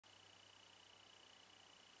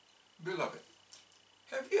Beloved,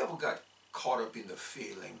 have you ever got caught up in the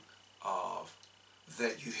feeling of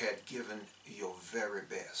that you had given your very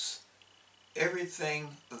best?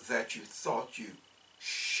 Everything that you thought you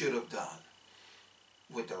should have done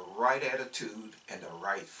with the right attitude and the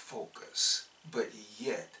right focus, but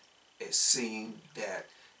yet it seemed that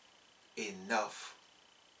enough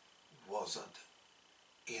wasn't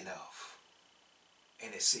enough.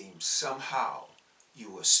 And it seemed somehow you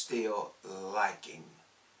were still lacking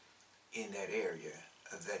in that area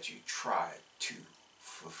that you tried to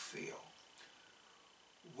fulfill.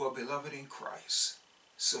 Well, beloved in Christ,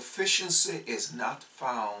 sufficiency is not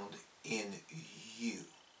found in you.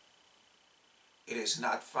 It is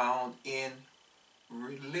not found in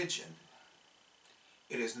religion.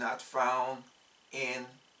 It is not found in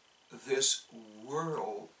this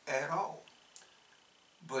world at all.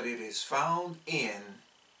 But it is found in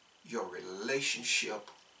your relationship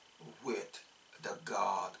with the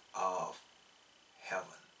God of heaven.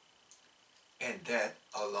 And that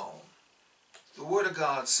alone. The Word of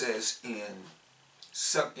God says in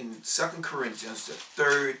 2 Corinthians, the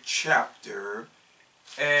 3rd chapter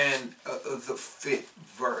and the 5th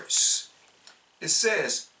verse. It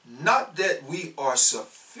says, not that we are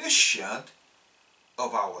sufficient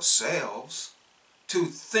of ourselves to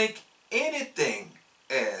think anything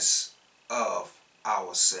as of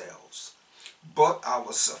ourselves, but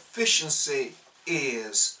our sufficiency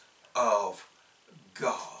is of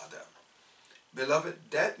God.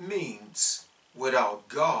 Beloved, that means without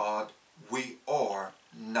God we are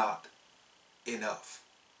not enough.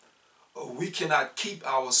 We cannot keep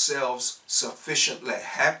ourselves sufficiently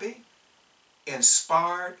happy,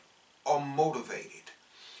 inspired, or motivated.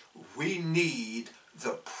 We need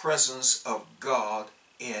the presence of God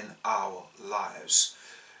in our lives.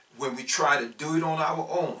 When we try to do it on our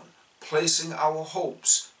own, placing our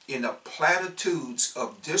hopes in the platitudes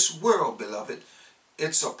of this world, beloved,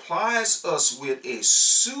 it supplies us with a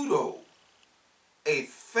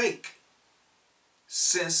fake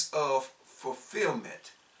sense of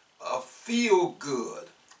fulfillment, a feel good.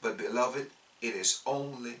 But beloved, it is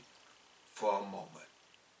only for a moment.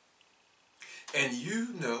 And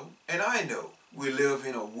you know, and I know, we live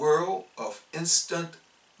in a world of instant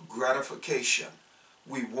gratification.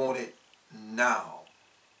 We want it now.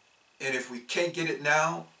 And if we can't get it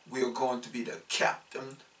now, we are going to be the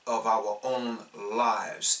captain of our own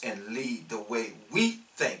lives and lead the way we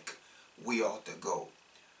think we ought to go.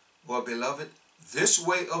 Well, beloved, this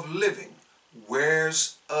way of living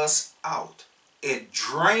wears us out. It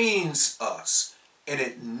drains us, and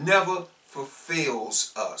it never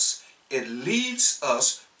fulfills us. It leads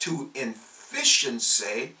us to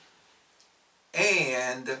inefficiency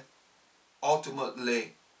and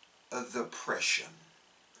ultimately depression.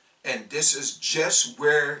 And this is just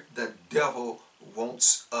where the devil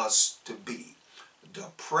wants us to be,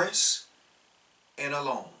 depressed and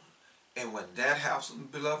alone. And when that happens,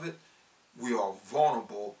 beloved, we are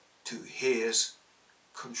vulnerable to his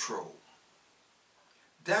control.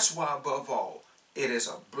 That's why, above all, it is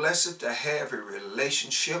a blessing to have a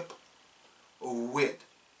relationship with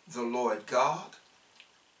the Lord God,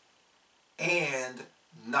 and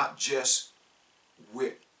not just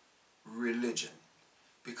with religion.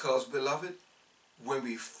 Because, beloved, when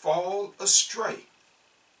we fall astray,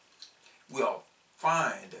 we'll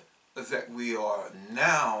find that we are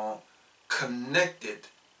now connected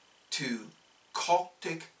to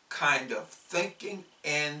cultic kind of thinking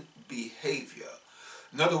and behavior.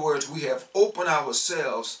 In other words, we have opened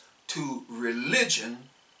ourselves to religion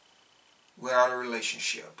without a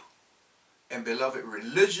relationship. And beloved,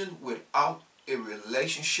 religion without a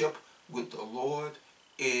relationship with the Lord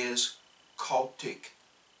is cultic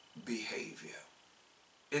behavior.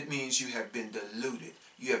 It means you have been deluded.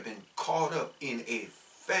 You have been caught up in a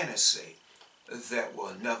fantasy that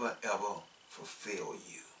will never ever fulfill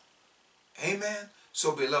you. Amen?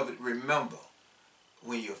 So, beloved, remember,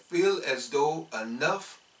 when you feel as though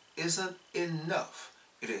enough isn't enough,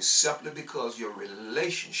 it is simply because your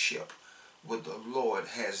relationship with the Lord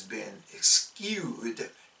has been skewed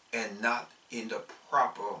and not in the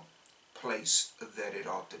proper place that it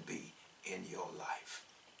ought to be in your life.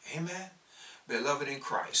 Amen? Beloved in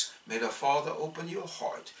Christ, may the Father open your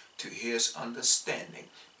heart to his understanding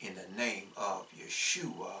in the name of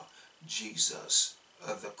Yeshua, Jesus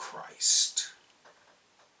the Christ.